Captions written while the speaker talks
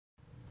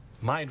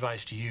My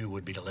advice to you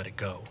would be to let it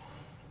go.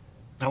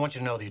 I want you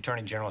to know the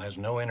Attorney General has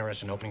no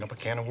interest in opening up a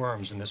can of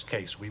worms in this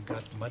case. We've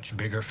got much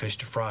bigger fish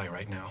to fry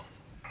right now.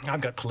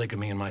 I've got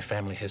polygamy in my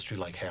family history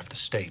like half the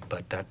state,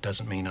 but that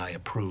doesn't mean I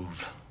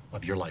approve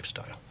of your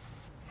lifestyle.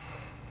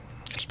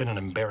 It's been an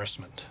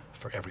embarrassment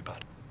for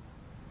everybody.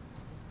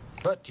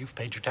 But you've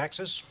paid your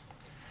taxes.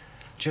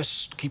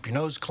 Just keep your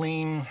nose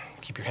clean,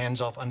 keep your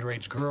hands off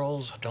underage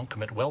girls, don't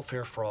commit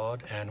welfare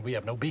fraud, and we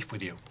have no beef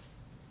with you.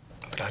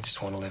 But I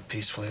just want to live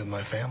peacefully with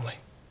my family.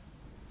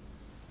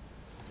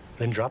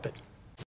 Then drop it.